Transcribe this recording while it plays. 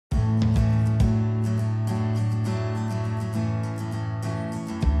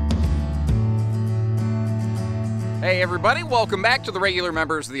Hey everybody, welcome back to the regular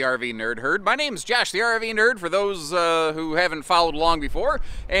members of the RV Nerd Herd. My name's Josh, the RV Nerd, for those who haven't followed along before.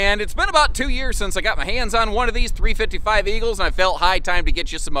 And it's been about 2 years since I got my hands on one of these 355 Eagles, and I felt high time to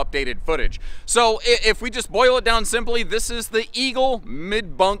get you some updated footage. So if we just boil it down simply, this is the Eagle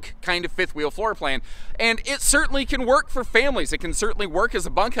mid-bunk kind of fifth wheel floor plan. And it certainly can work for families. It can certainly work as a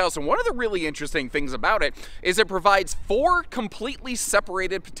bunkhouse. And one of the really interesting things about it is it provides 4 completely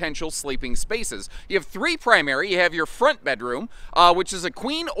separated potential sleeping spaces. You have 3 primary. You have your front bedroom, which is a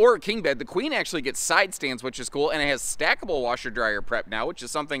queen or a king bed. The queen actually gets side stands, which is cool, and it has stackable washer dryer prep now, which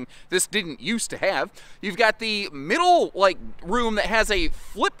is something this didn't used to have. You've got the middle room that has a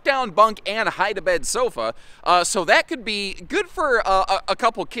flip down bunk and a hide a bed sofa, so that could be good for a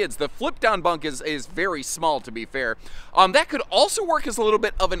couple kids. The flip down bunk is very small, to be fair. That could also work as a little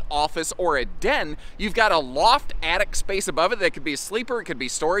bit of an office or a den. You've got a loft attic space above it that could be a sleeper, it could be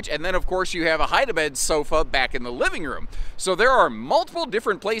storage, and then of course you have a hide a bed sofa back in the living room. So there are multiple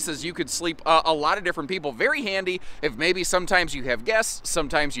different places you could sleep a lot of different people. Very handy if maybe sometimes you have guests,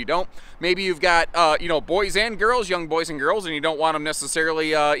 sometimes you don't. Maybe you've got boys and girls, young boys and girls, and you don't want them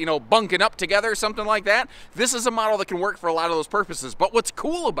necessarily bunking up together, something like that. This is a model that can work for a lot of those purposes. But what's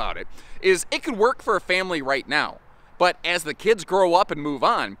cool about it is it could work for a family right now. But as the kids grow up and move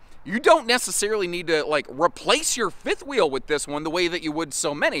on, you don't necessarily need to replace your fifth wheel with this one the way that you would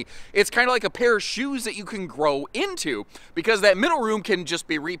so many. It's kind of like a pair of shoes that you can grow into, because that middle room can just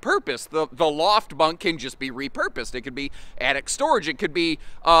be repurposed. The loft bunk can just be repurposed. It could be attic storage. It could be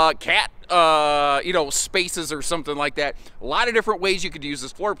cat spaces or something like that. A lot of different ways you could use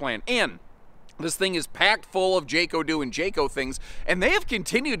this floor plan. And this thing is packed full of Jayco doing Jayco things, and they have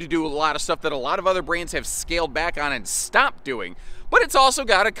continued to do a lot of stuff that a lot of other brands have scaled back on and stopped doing. But it's also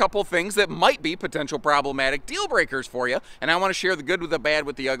got a couple things that might be potential problematic deal breakers for you, and I want to share the good with the bad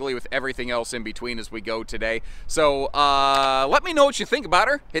with the ugly with everything else in between as we go today. So let me know what you think about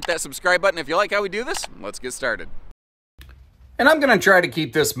her. Hit that subscribe button if you like how we do this. Let's get started. And I'm going to try to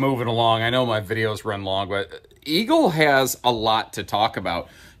keep this moving along. I know my videos run long, but Eagle has a lot to talk about.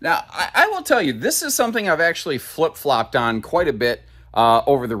 Now, I will tell you, this is something I've actually flip-flopped on quite a bit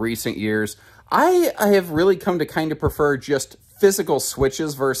over the recent years. I have really come to kind of prefer just physical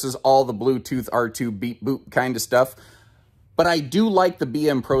switches versus all the Bluetooth R2 beep boop kind of stuff. But I do like the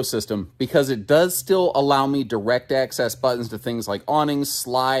BM Pro system because it does still allow me direct access buttons to things like awnings,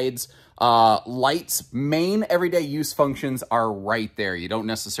 slides, lights. Main everyday use functions are right there. You don't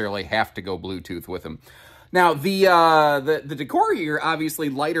necessarily have to go Bluetooth with them. Now, the decor here, obviously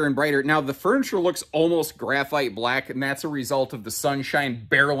lighter and brighter. Now, the furniture looks almost graphite black, and that's a result of the sunshine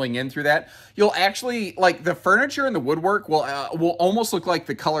barreling in through that. You'll actually, the furniture and the woodwork will almost look like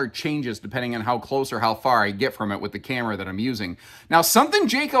the color changes depending on how close or how far I get from it with the camera that I'm using. Now, something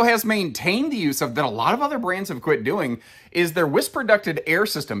Jayco has maintained the use of that a lot of other brands have quit doing is their whisper ducted air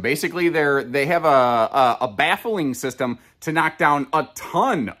system. Basically, they have a baffling system to knock down a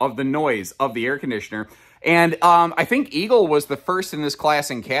ton of the noise of the air conditioner. And I think Eagle was the first in this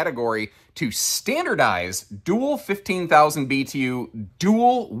class and category to standardize dual 15,000 BTU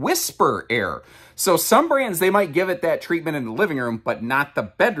dual whisper air. So some brands, they might give it that treatment in the living room, but not the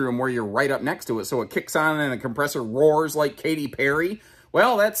bedroom where you're right up next to it. So it kicks on and the compressor roars like Katy Perry.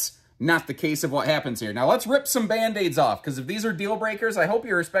 Well, that's not the case of what happens here. Now let's rip some Band-Aids off, because if these are deal breakers, I hope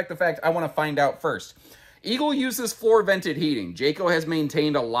you respect the fact I want to find out first. Eagle uses floor vented heating. Jayco has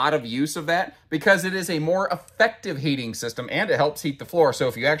maintained a lot of use of that because it is a more effective heating system and it helps heat the floor. So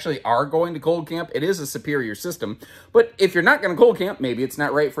if you actually are going to cold camp, it is a superior system. But if you're not going to cold camp, maybe it's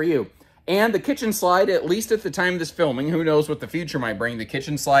not right for you. And the kitchen slide, at least at the time of this filming, who knows what the future might bring, the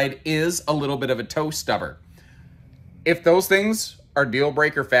kitchen slide is a little bit of a toe stubber. If those things are deal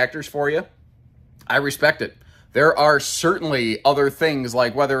breaker factors for you, I respect it. There are certainly other things,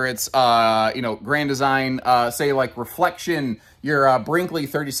 like whether it's, Grand Design, say like Reflection, your Brinkley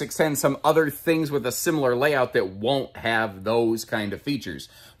 3610, some other things with a similar layout that won't have those kind of features.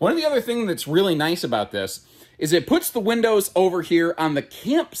 One of the other things that's really nice about this is it puts the windows over here on the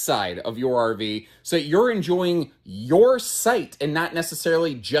camp side of your RV so that you're enjoying your site and not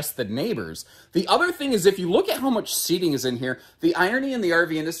necessarily just the neighbors. The other thing is, if you look at how much seating is in here, the irony in the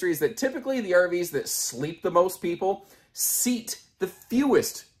RV industry is that typically the RVs that sleep the most people seat the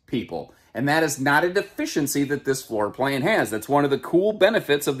fewest people. And that is not a deficiency that this floor plan has. That's one of the cool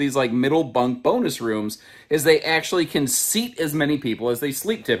benefits of these middle bunk bonus rooms, is they actually can seat as many people as they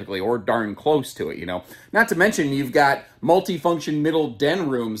sleep typically, or darn close to it, Not to mention you've got multifunction middle den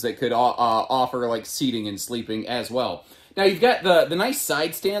rooms that could offer seating and sleeping as well. Now, you've got the nice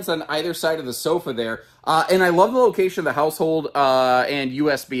side stands on either side of the sofa there. And I love the location of the household and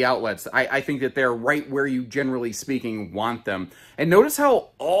USB outlets. I think that they're right where you, generally speaking, want them. And notice how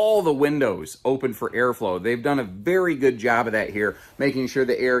all the windows open for airflow. They've done a very good job of that here, making sure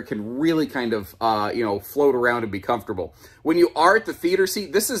the air can really kind of, you know, float around and be comfortable. When you are at the theater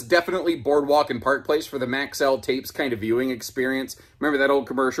seat, this is definitely Boardwalk and Park Place for the Maxell tapes kind of viewing experience. Remember that old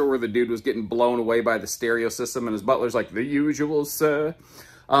commercial where the dude was getting blown away by the stereo system and his butler's like, "The usual, sir."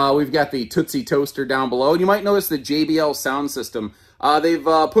 We've got the Tootsie Toaster down below. And you might notice the JBL sound system. They've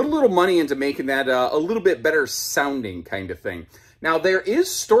put a little money into making that a little bit better sounding kind of thing. Now, there is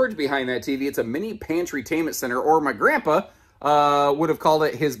storage behind that TV. It's a mini pantry-tainment center, or my grandpa would have called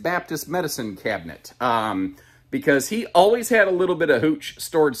it his Baptist medicine cabinet. Because he always had a little bit of hooch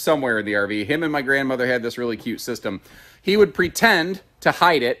stored somewhere in the RV. Him and my grandmother had this really cute system. He would pretend to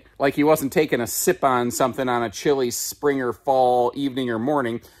hide it, like he wasn't taking a sip on something on a chilly spring or fall evening or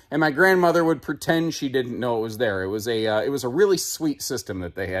morning, and my grandmother would pretend she didn't know it was there. It was a really sweet system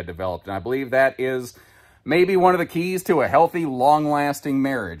that they had developed, and I believe that is maybe one of the keys to a healthy, long-lasting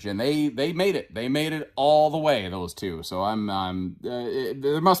marriage, and they made it. They made it all the way, those two. So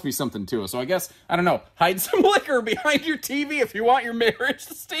there must be something to it. So I guess, I don't know, hide some liquor behind your TV if you want your marriage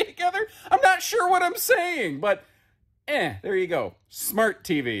to stay together. I'm not sure what I'm saying, but there you go. Smart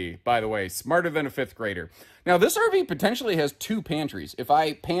TV, by the way. Smarter than a 5th grader. Now, this RV potentially has 2 pantries. If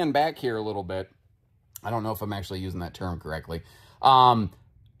I pan back here a little bit, I don't know if I'm actually using that term correctly.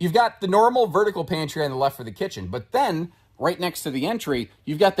 You've got the normal vertical pantry on the left for the kitchen, but then right next to the entry,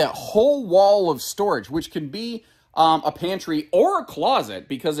 you've got that whole wall of storage, which can be a pantry or a closet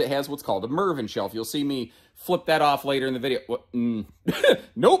because it has what's called a Mervyn shelf. You'll see me flip that off later in the video.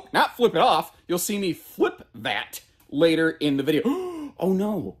 Nope, not flip it off. You'll see me flip that later in the video. Oh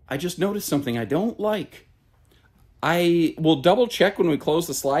no, I just noticed something I don't like. I will double check when we close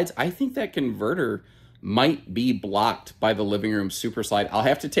the slides. I think that converter might be blocked by the living room super slide. I'll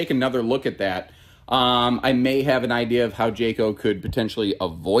have to take another look at that. I may have an idea of how Jayco could potentially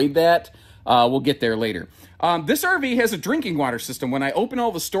avoid that. We'll get there later. This RV has a drinking water system. When I open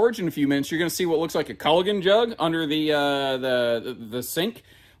all the storage in a few minutes, you're going to see what looks like a Culligan jug under the sink.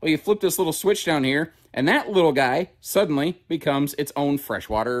 Well, you flip this little switch down here, and that little guy suddenly becomes its own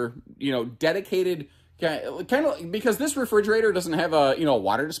freshwater, you know, dedicated, kind of, because this refrigerator doesn't have a, you know,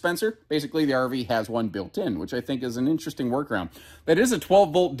 water dispenser. Basically, the RV has one built in, which I think is an interesting workaround. That is a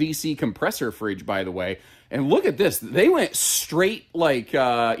 12-volt DC compressor fridge, by the way. And look at this. They went straight, like,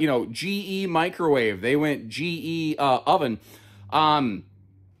 you know, GE microwave. They went GE oven.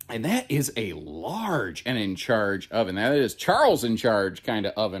 And that is a large and in charge oven. That is Charles in charge kind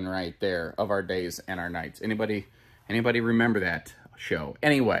of oven right there of our days and our nights. Anybody remember that show?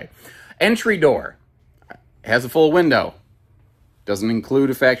 Anyway, entry door has a full window. Doesn't include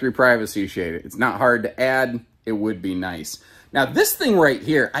a factory privacy shade. It's not hard to add. It would be nice. Now this thing right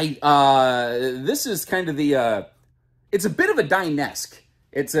here, this is kind of the, it's a bit of a dinesque.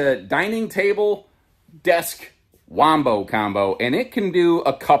 It's a dining table, desk, wombo combo, and it can do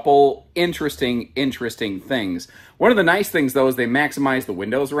a couple interesting things. One of the nice things, though, is they maximize the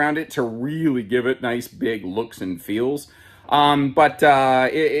windows around it to really give it nice big looks and feels.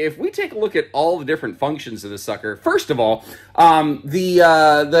 If we take a look at all the different functions of this sucker, first of all,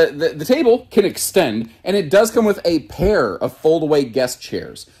 the table can extend, and it does come with a pair of fold-away guest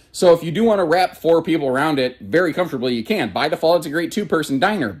chairs. So if you do want to wrap 4 people around it very comfortably, you can. By default, it's a great 2-person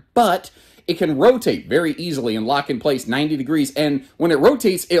diner, but it can rotate very easily and lock in place 90 degrees. And when it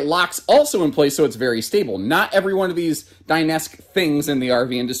rotates, it locks also in place, so it's very stable. Not every one of these dinesque things in the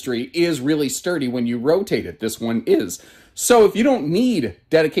RV industry is really sturdy when you rotate it. This one is. So if you don't need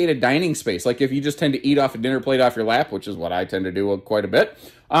dedicated dining space, like if you just tend to eat off a dinner plate off your lap, which is what I tend to do quite a bit,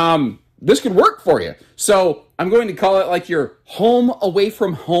 this could work for you. So I'm going to call it like your home away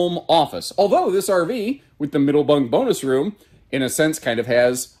from home office. Although this RV with the middle bunk bonus room, in a sense, kind of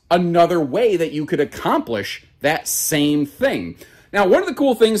has another way that you could accomplish that same thing. Now, one of the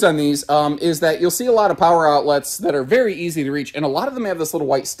cool things on these is that you'll see a lot of power outlets that are very easy to reach, and a lot of them have this little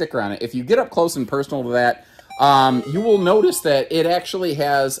white sticker on it. If you get up close and personal to that, you will notice that it actually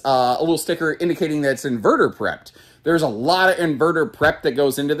has a little sticker indicating that it's inverter prepped. There's a lot of inverter prep that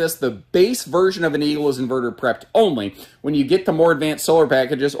goes into this. The base version of an Eagle is inverter prepped only. When you get to more advanced solar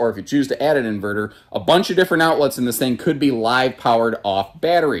packages, or if you choose to add an inverter, a bunch of different outlets in this thing could be live powered off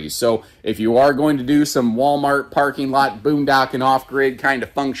batteries. So if you are going to do some Walmart parking lot boondocking off-grid kind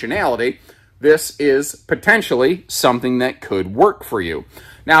of functionality, this is potentially something that could work for you.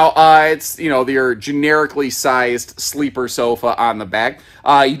 Now, it's, you know, your generically sized sleeper sofa on the back.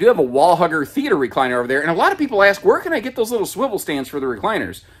 You do have a wall hugger theater recliner over there, and a lot of people ask, where can I get those little swivel stands for the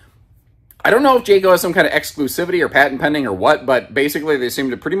recliners? I don't know if Jayco has some kind of exclusivity or patent pending or what, but basically they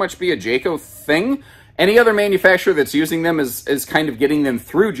seem to pretty much be a Jayco thing. Any other manufacturer that's using them is kind of getting them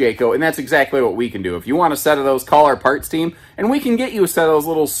through Jayco, and that's exactly what we can do. If you want a set of those, call our parts team, and we can get you a set of those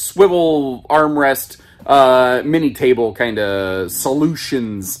little swivel armrest mini table kind of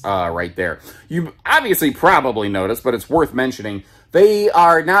solutions right there. You obviously probably noticed, but it's worth mentioning, they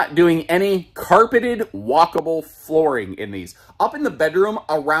are not doing any carpeted walkable flooring in these. Up in the bedroom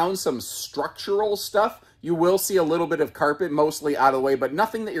around some structural stuff, you will see a little bit of carpet, mostly out of the way, but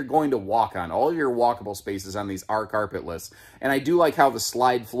nothing that you're going to walk on. All of your walkable spaces on these are carpetless. And I do like how the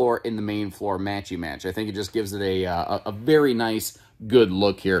slide floor and the main floor matchy-match. I think it just gives it a very nice, good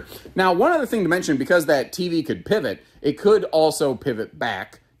look here. Now, one other thing to mention, because that TV could pivot, it could also pivot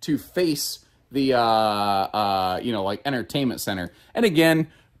back to face the, you know, like entertainment center. And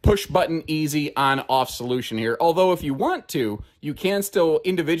again, push button easy on off solution here. Although if you want to, you can still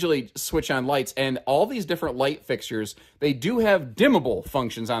individually switch on lights, and all these different light fixtures, they do have dimmable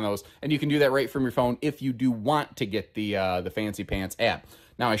functions on those, and you can do that right from your phone if you do want to get the Fancy Pants app.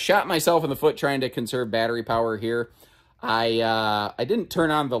 Now, I shot myself in the foot trying to conserve battery power here. I didn't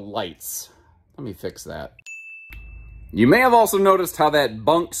turn on the lights. Let me fix that. You may have also noticed how that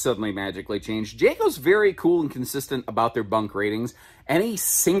bunk suddenly magically changed. Jayco's very cool and consistent about their bunk ratings. Any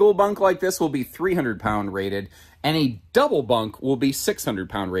single bunk like this will be 300-pound rated. Any double bunk will be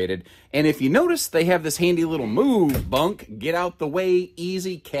 600-pound rated. And if you notice, they have this handy little move bunk, get out the way,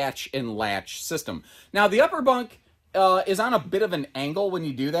 easy catch and latch system. Now, the upper bunk is on a bit of an angle when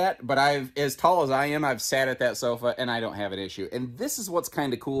you do that, but as tall as I am, I've sat at that sofa and I don't have an issue. And this is what's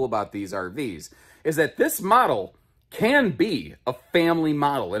kind of cool about these RVs, is that this model can be a family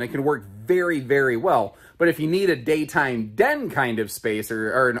model, and it can work very, very well. But if you need a daytime den kind of space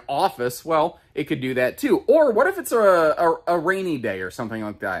or an office, well, it could do that too. Or what if it's a rainy day or something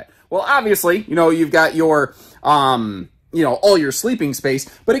like that? Well, obviously, you know, you've got your, you know, all your sleeping space,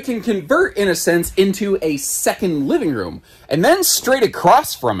 but it can convert, in a sense, into a second living room. And then straight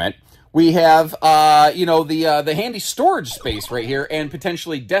across from it, we have, you know, the handy storage space right here, and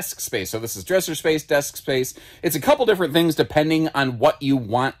potentially desk space. So this is dresser space, desk space. It's a couple different things depending on what you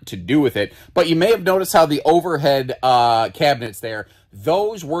want to do with it. But you may have noticed how the overhead cabinets there,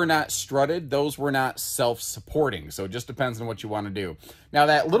 those were not strutted. Those were not self-supporting. So it just depends on what you want to do. Now,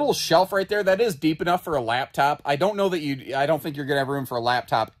 that little shelf right there, that is deep enough for a laptop. I don't know that I don't think you're going to have room for a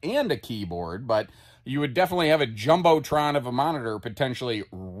laptop and a keyboard, but you would definitely have a jumbotron of a monitor potentially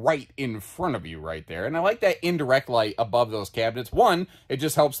right in front of you right there. And I like that indirect light above those cabinets. One, it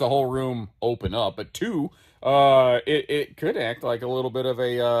just helps the whole room open up. But two, it could act like a little bit of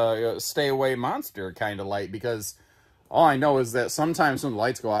a stay away monster kind of light, because all I know is that sometimes when the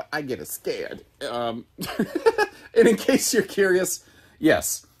lights go out, I get scared. And in case you're curious,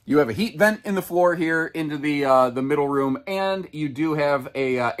 yes, you have a heat vent in the floor here into the middle room, and you do have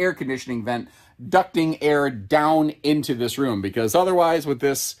a air conditioning vent ducting air down into this room, because otherwise, with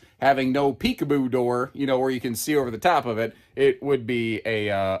this having no peekaboo door, you know, where you can see over the top of it, it would be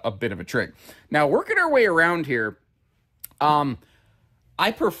a bit of a trick. Now, working our way around here,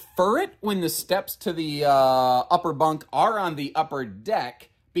 I prefer it when the steps to the upper bunk are on the upper deck,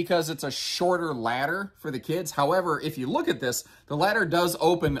 because it's a shorter ladder for the kids. However, if you look at this, the ladder does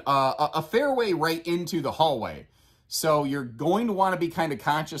open a fair way right into the hallway. So you're going to want to be kind of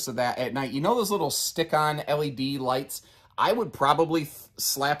conscious of that at night. You know those little stick-on LED lights? I would probably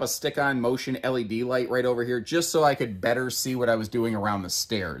slap a stick-on motion LED light right over here just so I could better see what I was doing around the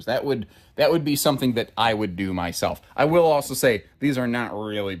stairs. That would be something that I would do myself. I will also say these are not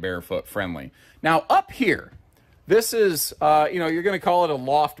really barefoot friendly. Now up here, this is, you know, you're going to call it a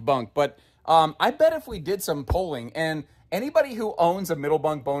loft bunk, but I bet if we did some polling, and anybody who owns a middle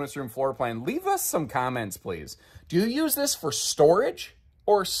bunk bonus room floor plan, leave us some comments, please. Do you use this for storage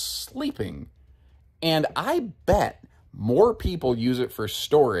or sleeping? And I bet more people use it for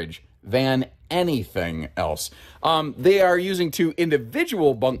storage than anything else. They are using 2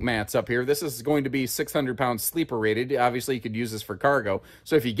 individual bunk mats up here. This is going to be 600-pound sleeper rated. Obviously, you could use this for cargo.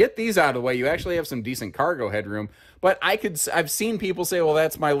 So if you get these out of the way, you actually have some decent cargo headroom. But I've seen people say, well,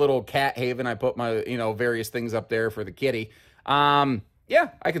 that's my little cat haven. I put my, you know, various things up there for the kitty.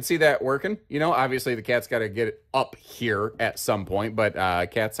 Yeah, I could see that working. You know, obviously the cat's got to get it up here at some point, but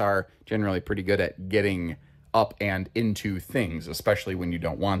cats are generally pretty good at getting up and into things, especially when you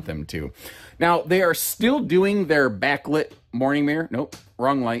don't want them to. Now, they are still doing their backlit morning mirror. Nope,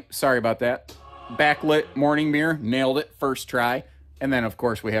 wrong light. Sorry about that. Backlit morning mirror. Nailed it first try. And then, of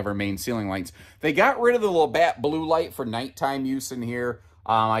course, we have our main ceiling lights. They got rid of the little bat blue light for nighttime use in here.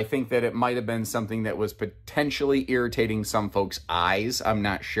 I think that it might have been something that was potentially irritating some folks' eyes. I'm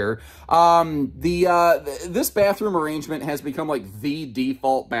not sure. This bathroom arrangement has become like the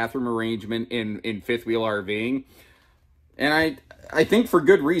default bathroom arrangement in fifth wheel RVing. And I think for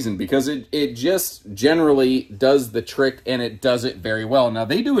good reason, because it just generally does the trick, and it does it very well. Now,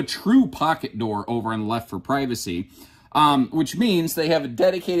 they do a true pocket door over on the left for privacy, which means they have a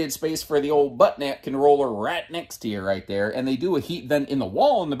dedicated space for the old butt nut controller right next to you right there. And they do a heat vent in the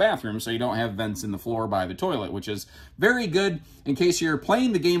wall in the bathroom, so you don't have vents in the floor by the toilet, which is very good in case you're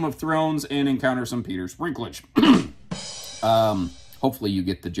playing the Game of Thrones and encounter some Peter sprinklage. Hopefully you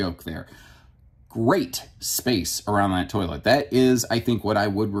get the joke there. Great space around that toilet. That is, I think, what I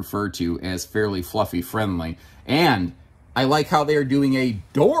would refer to as fairly fluffy friendly. And I like how they're doing a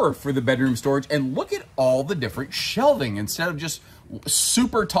door for the bedroom storage. And look at all the different shelving. Instead of just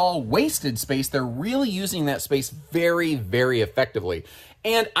super tall wasted space, they're really using that space very, very effectively.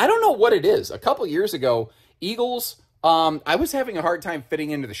 And I don't know what it is. A couple years ago, Eagles, I was having a hard time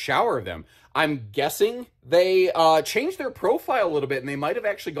fitting into the shower of them. I'm guessing they changed their profile a little bit, and they might have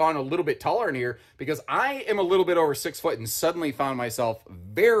actually gone a little bit taller in here, because I am a little bit over 6 foot and suddenly found myself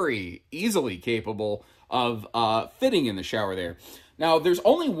very easily capable of fitting in the shower there. Now, there's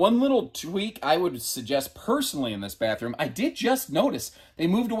only one little tweak I would suggest personally in this bathroom. I did just notice they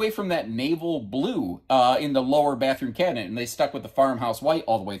moved away from that naval blue in the lower bathroom cabinet, and they stuck with the farmhouse white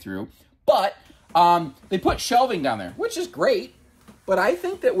all the way through. But they put shelving down there, which is great. But I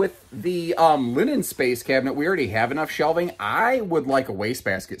think that with the linen space cabinet, we already have enough shelving. I would like a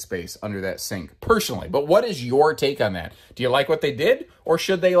wastebasket space under that sink, personally. But what is your take on that? Do you like what they did? Or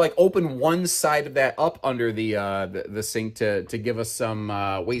should they like open one side of that up under the sink to give us some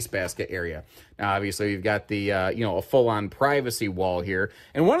wastebasket area? Now, obviously, you've got the, a full-on privacy wall here.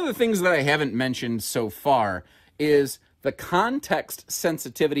 And one of the things that I haven't mentioned so far is the context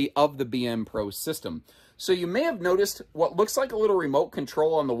sensitivity of the BM Pro system. So you may have noticed what looks like a little remote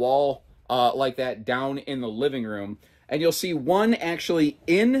control on the wall like that down in the living room. And you'll see one actually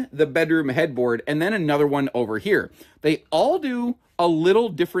in the bedroom headboard and then another one over here. They all do a little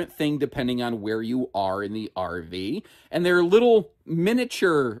different thing depending on where you are in the RV. And they're little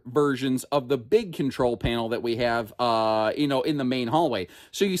miniature versions of the big control panel that we have, in the main hallway.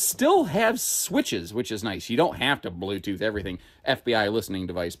 So you still have switches, which is nice. You don't have to Bluetooth everything. FBI listening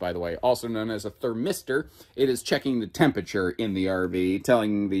device, by the way, also known as a thermistor. It is checking the temperature in the RV,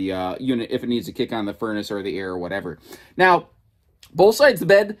 telling the unit if it needs to kick on the furnace or the air or whatever. Now, both sides of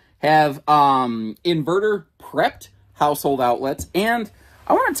the bed have inverter prepped household outlets, and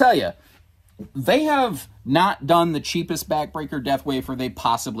I want to tell you, they have not done the cheapest backbreaker death wafer they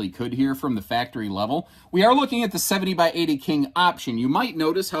possibly could here from the factory level. We are looking at the 70 by 80 king option. You might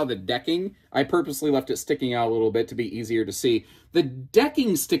notice how the decking, I purposely left it sticking out a little bit to be easier to see. The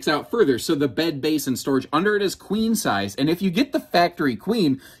decking sticks out further, so the bed base and storage under it is queen size. And if you get the factory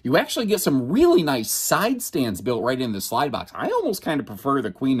queen, you actually get some really nice side stands built right in the slide box. I almost kind of prefer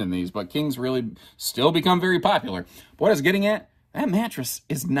the queen in these, but kings really still become very popular. But what I was getting at, that mattress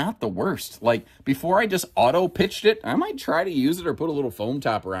is not the worst. Like, before I just auto-pitched it, I might try to use it or put a little foam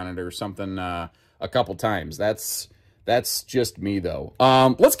topper on it or something a couple times. That's just me, though.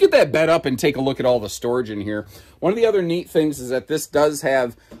 Let's get that bed up and take a look at all the storage in here. One of the other neat things is that this does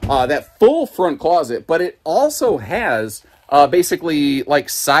have that full front closet, but it also has basically like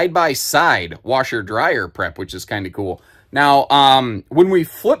side-by-side washer-dryer prep, which is kind of cool. Now, when we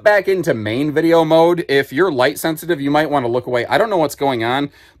flip back into main video mode, if you're light sensitive, you might want to look away. I don't know what's going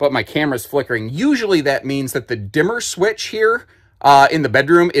on, but my camera's flickering. Usually that means that the dimmer switch here in the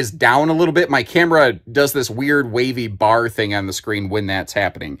bedroom is down a little bit. My camera does this weird wavy bar thing on the screen when that's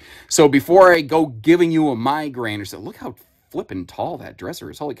happening. So before I go giving you a migraine or something, look how flippin' tall that dresser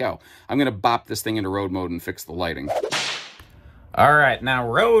is. Holy cow. I'm going to bop this thing into road mode and fix the lighting. All right, now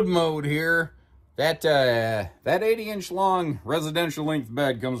road mode here. That 80-inch long residential length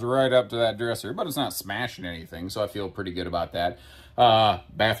bed comes right up to that dresser, but it's not smashing anything, so I feel pretty good about that.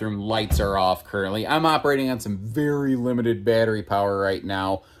 Bathroom lights are off currently. I'm operating on some very limited battery power right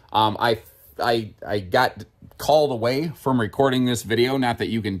now. I got called away from recording this video, not that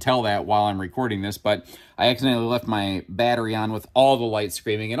you can tell that while I'm recording this, but I accidentally left my battery on with all the lights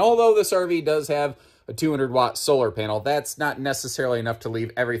screaming, and although this RV does have a 200-watt solar panel, that's not necessarily enough to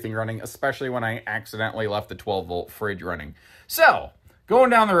leave everything running, especially when I accidentally left the 12-volt fridge running. So, going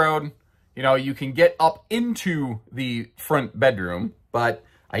down the road, you can get up into the front bedroom, but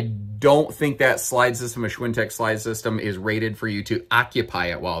I don't think that slide system, a Schwintek slide system, is rated for you to occupy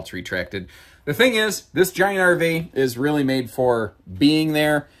it while it's retracted. The thing is, this giant RV is really made for being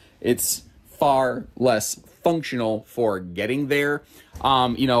there. It's far less functional for getting there.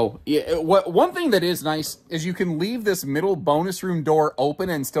 You know, one thing that is nice is you can leave this middle bonus room door open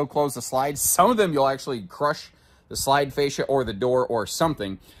and still close the slide. Some of them you'll actually crush the slide fascia or the door or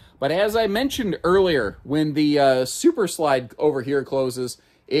something. But as I mentioned earlier, when the super slide over here closes,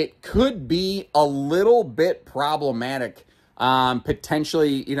 it could be a little bit problematic.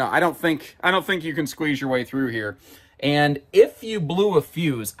 Potentially, you know, I don't think you can squeeze your way through here. And if you blew a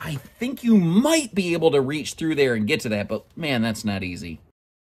fuse, I think you might be able to reach through there and get to that, but man, that's not easy.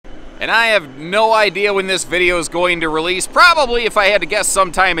 And I have no idea when this video is going to release. Probably, if I had to guess,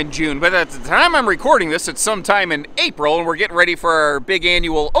 sometime in June. But at the time I'm recording this, it's sometime in April, and we're getting ready for our big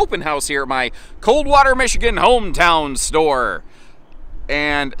annual open house here at my Coldwater, Michigan hometown store.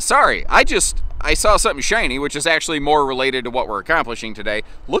 And sorry, I saw something shiny, which is actually more related to what we're accomplishing today.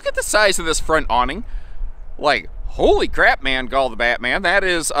 Look at the size of this front awning. Like, holy crap, man, Gall the Batman. That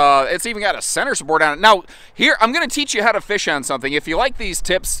is, it's even got a center support on it. Now, here, I'm going to teach you how to fish on something. If you like these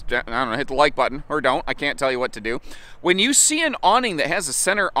tips, I don't know, hit the like button, or don't. I can't tell you what to do. When you see an awning that has a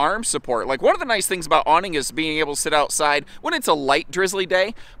center arm support, like one of the nice things about awning is being able to sit outside when it's a light, drizzly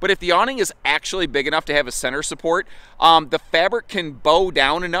day. But if the awning is actually big enough to have a center support, the fabric can bow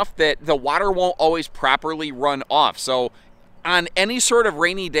down enough that the water won't always properly run off. So on any sort of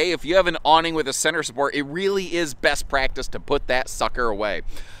rainy day, if you have an awning with a center support, it really is best practice to put that sucker away.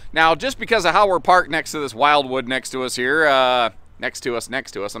 Now, just because of how we're parked next to this wildwood next to us here, next to us,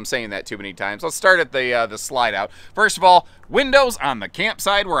 I'm saying that too many times. Let's start at the slide out. First of all, windows on the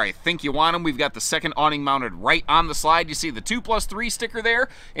campside where I think you want them. We've got the second awning mounted right on the slide. You see the 2+3 sticker there,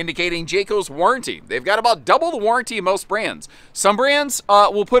 indicating Jayco's warranty. They've got about double the warranty of most brands. Some brands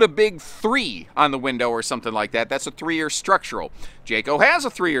will put a big 3 on the window or something like that. That's a 3-year structural. Jayco has a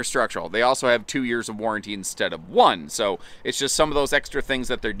 3-year structural. They also have 2 years of warranty instead of 1. So it's just some of those extra things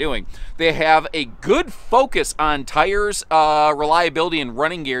that they're doing. They have a good focus on tires, reliability, and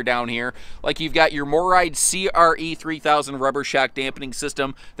running gear down here. Like you've got your Moride CRE 3000 rubber shock dampening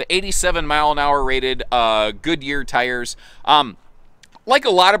system, the 87-mile-an-hour rated Goodyear tires. Like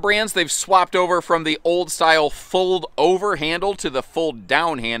a lot of brands, they've swapped over from the old style fold over handle to the fold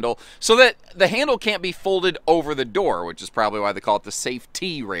down handle so that the handle can't be folded over the door, which is probably why they call it the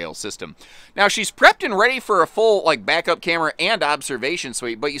safety rail system. Now, she's prepped and ready for a full like backup camera and observation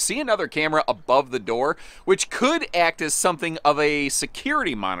suite, but you see another camera above the door, which could act as something of a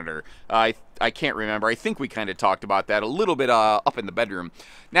security monitor. I can't remember. I think we kind of talked about that a little bit up in the bedroom.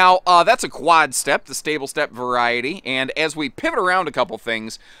 Now, that's a quad step, the stable step variety, and as we pivot around a couple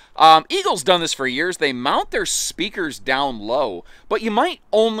things, Eagle's done this for years. They mount their speakers down low, but you might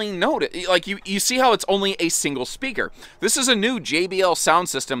only notice, like you see how it's only a single speaker. This is a new JBL sound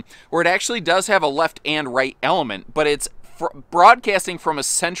system where it actually does have a left and right element, but it's broadcasting from a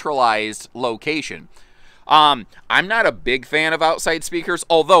centralized location. I'm not a big fan of outside speakers,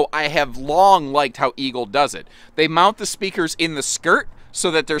 although I have long liked how Eagle does it. They mount the speakers in the skirt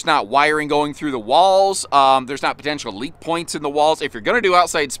so that there's not wiring going through the walls. There's not potential leak points in the walls. If you're going to do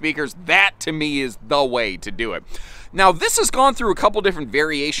outside speakers, that to me is the way to do it. Now, this has gone through a couple different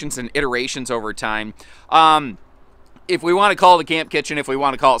variations and iterations over time. If we want to call it a camp kitchen, if we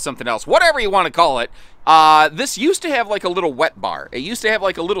want to call it something else, whatever you want to call it, this used to have like a little wet bar. It used to have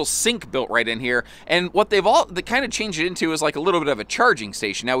like a little sink built right in here, and what they kind of changed it into is like a little bit of a charging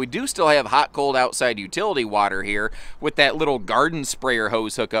station. Now, we do still have hot, cold outside utility water here with that little garden sprayer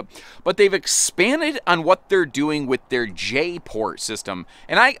hose hookup, but they've expanded on what they're doing with their J-port system,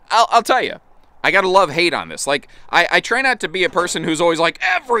 and I'll tell you, I gotta love-hate on this. Like, I try not to be a person who's always like,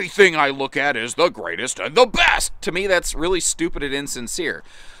 everything I look at is the greatest and the best. To me, that's really stupid and insincere.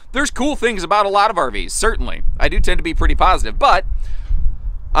 There's cool things about a lot of RVs, certainly. I do tend to be pretty positive, but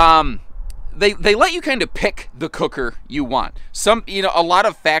they let you kind of pick the cooker you want. A lot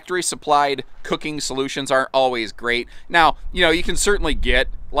of factory-supplied cooking solutions aren't always great. Now, you can certainly get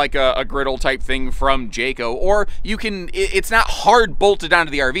like a griddle type thing from Jayco, or it's not hard bolted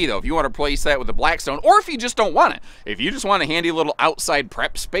onto the RV though. If you want to replace that with a Blackstone, or if you just don't want it. If you just want a handy little outside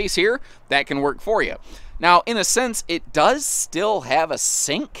prep space here, that can work for you. Now, in a sense, it does still have a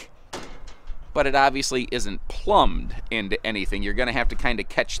sink, but it obviously isn't plumbed into anything. You're gonna have to kind of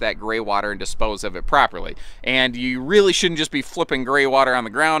catch that gray water and dispose of it properly. And you really shouldn't just be flipping gray water on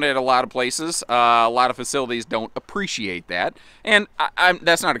the ground at a lot of places. A lot of facilities don't appreciate that. And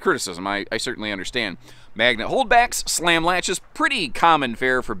that's not a criticism, I certainly understand. Magnet holdbacks, slam latches, pretty common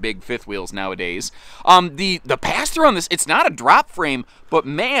fare for big fifth wheels nowadays. The pass-through on this, it's not a drop frame, but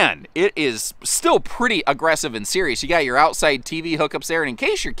man, it is still pretty aggressive and serious. You got your outside TV hookups there, and in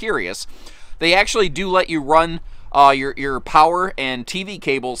case you're curious, they actually do let you run your power and TV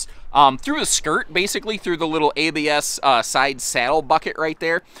cables through the skirt, basically through the little ABS side saddle bucket right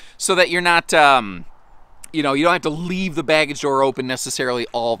there, so that you're not, you know, you don't have to leave the baggage door open necessarily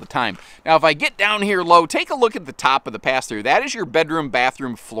all the time. Now, if I get down here low, take a look at the top of the pass-through. That is your bedroom,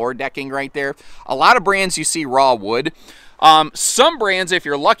 bathroom floor decking right there. A lot of brands you see raw wood. Some brands, if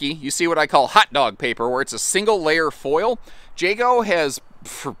you're lucky, you see what I call hot dog paper, where it's a single layer foil. Jayco has,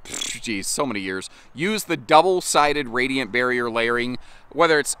 for geez, so many years, used the double-sided radiant barrier layering,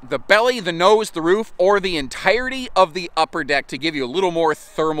 whether it's the belly, the nose, the roof, or the entirety of the upper deck, to give you a little more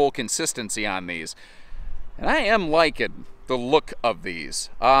thermal consistency on these. And I am liking the look of these.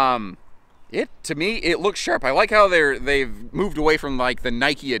 To me, it looks sharp. I like how they've moved away from like the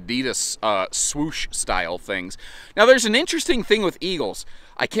Nike Adidas swoosh style things. Now, there's an interesting thing with Eagles.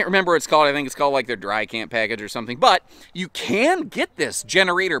 I can't remember what it's called. I think it's called like their dry camp package or something. But you can get this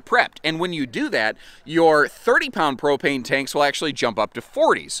generator prepped. And when you do that, your 30-pound propane tanks will actually jump up to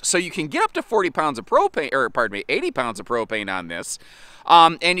 40s. So you can get up to 40 pounds of propane, or pardon me, 80 pounds of propane on this.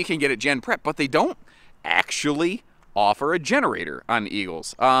 And you can get it gen prepped. But they don't actually offer a generator on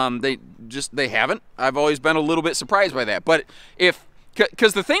Eagles. They haven't. I've always been a little bit surprised by that. But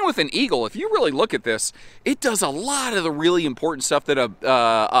because the thing with an Eagle, if you really look at this, it does a lot of the really important stuff that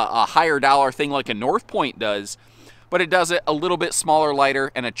a higher dollar thing like a North Point does, but it does it a little bit smaller,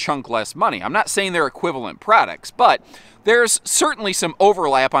 lighter, and a chunk less money. I'm not saying they're equivalent products, but there's certainly some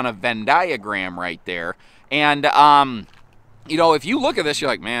overlap on a Venn diagram right there. And you know, if you look at this, you're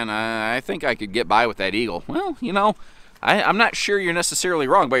like, man, I think I could get by with that Eagle. Well, you know, I'm not sure you're necessarily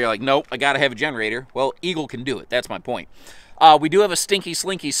wrong, but you're like, nope, I got to have a generator. Well, Eagle can do it. That's my point. We do have a stinky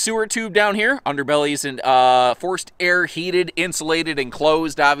slinky sewer tube down here. Underbelly's and forced air heated, insulated, and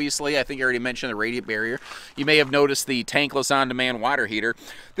closed, obviously. I think I already mentioned the radiant barrier. You may have noticed the tankless on-demand water heater.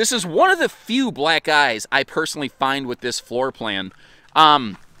 This is one of the few black eyes I personally find with this floor plan.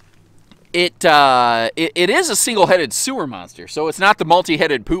 It is a single-headed sewer monster, so it's not the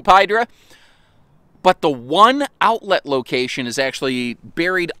multi-headed poop hydra, but the one outlet location is actually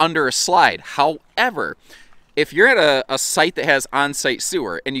buried under a slide. However, if you're at a site that has on-site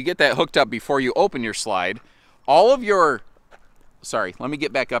sewer and you get that hooked up before you open your slide, all of your... Sorry, let me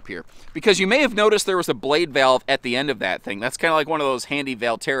get back up here. Because you may have noticed there was a blade valve at the end of that thing. That's kind of like one of those handy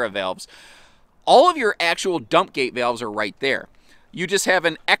Valterra valves. All of your actual dump gate valves are right there. You just have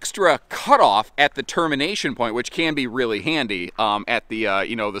an extra cutoff at the termination point, which can be really handy at the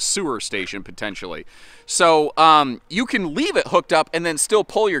you know, the sewer station potentially. So you can leave it hooked up and then still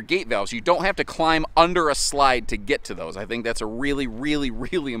pull your gate valves. You don't have to climb under a slide to get to those. I think that's a really, really,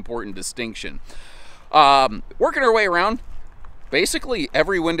 really important distinction. Working our way around, basically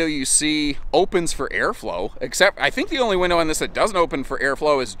every window you see opens for airflow, except I think the only window on this that doesn't open for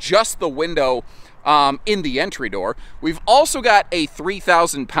airflow is just the window in the entry door. We've also got a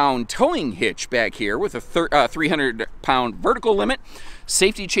 3,000-pound towing hitch back here with a 300-pound vertical limit,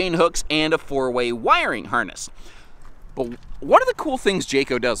 safety chain hooks, and a 4-way wiring harness. But one of the cool things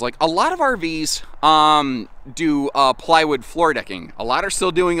Jayco does, like a lot of RVs do plywood floor decking. A lot are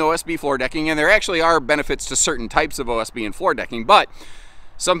still doing OSB floor decking, and there actually are benefits to certain types of OSB and floor decking, but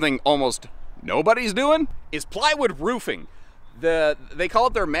something almost nobody's doing is plywood roofing. They call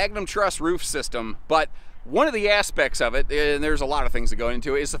it their Magnum Truss roof system, but one of the aspects of it, and there's a lot of things that go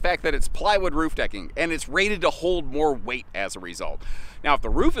into it, is the fact that it's plywood roof decking, and it's rated to hold more weight as a result. Now, if the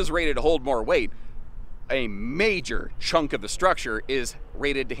roof is rated to hold more weight, a major chunk of the structure is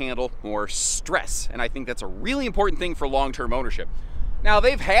rated to handle more stress, and I think that's a really important thing for long-term ownership. Now,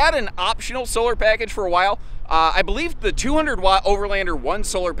 they've had an optional solar package for a while. I believe the 200-watt Overlander 1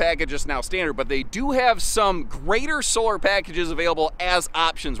 solar package is now standard, but they do have some greater solar packages available as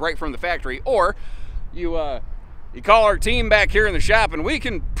options right from the factory. Or you call our team back here in the shop, and we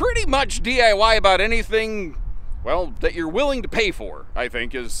can pretty much DIY about anything, well, that you're willing to pay for, I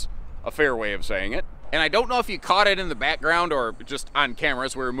think is a fair way of saying it. And I don't know if you caught it in the background or just on camera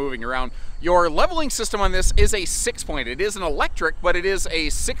as we were moving around. Your leveling system on this is a 6-point. It is an electric, but it is a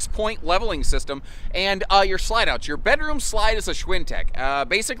 6-point leveling system. And your slide outs. Your bedroom slide is a Schwintek.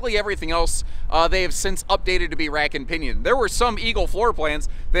 Basically everything else they have since updated to be rack and pinion. There were some Eagle floor plans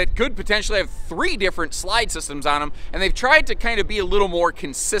that could potentially have 3 different slide systems on them, and they've tried to kind of be a little more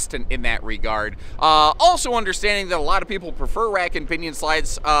consistent in that regard. Also understanding that a lot of people prefer rack and pinion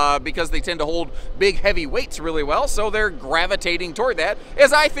slides because they tend to hold big heavy weights really well, so they're gravitating toward that,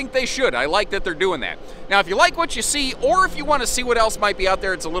 as I think they should. I like that they're doing that. Now, if you like what you see, or if you want to see what else might be out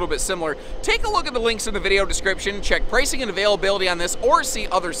there, it's a little bit similar, take a look at the links in the video description, check pricing and availability on this, or see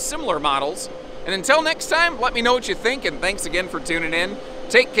other similar models. And until next time, let me know what you think, and thanks again for tuning in.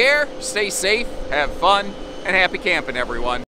 Take care, stay safe, have fun, and happy camping, everyone.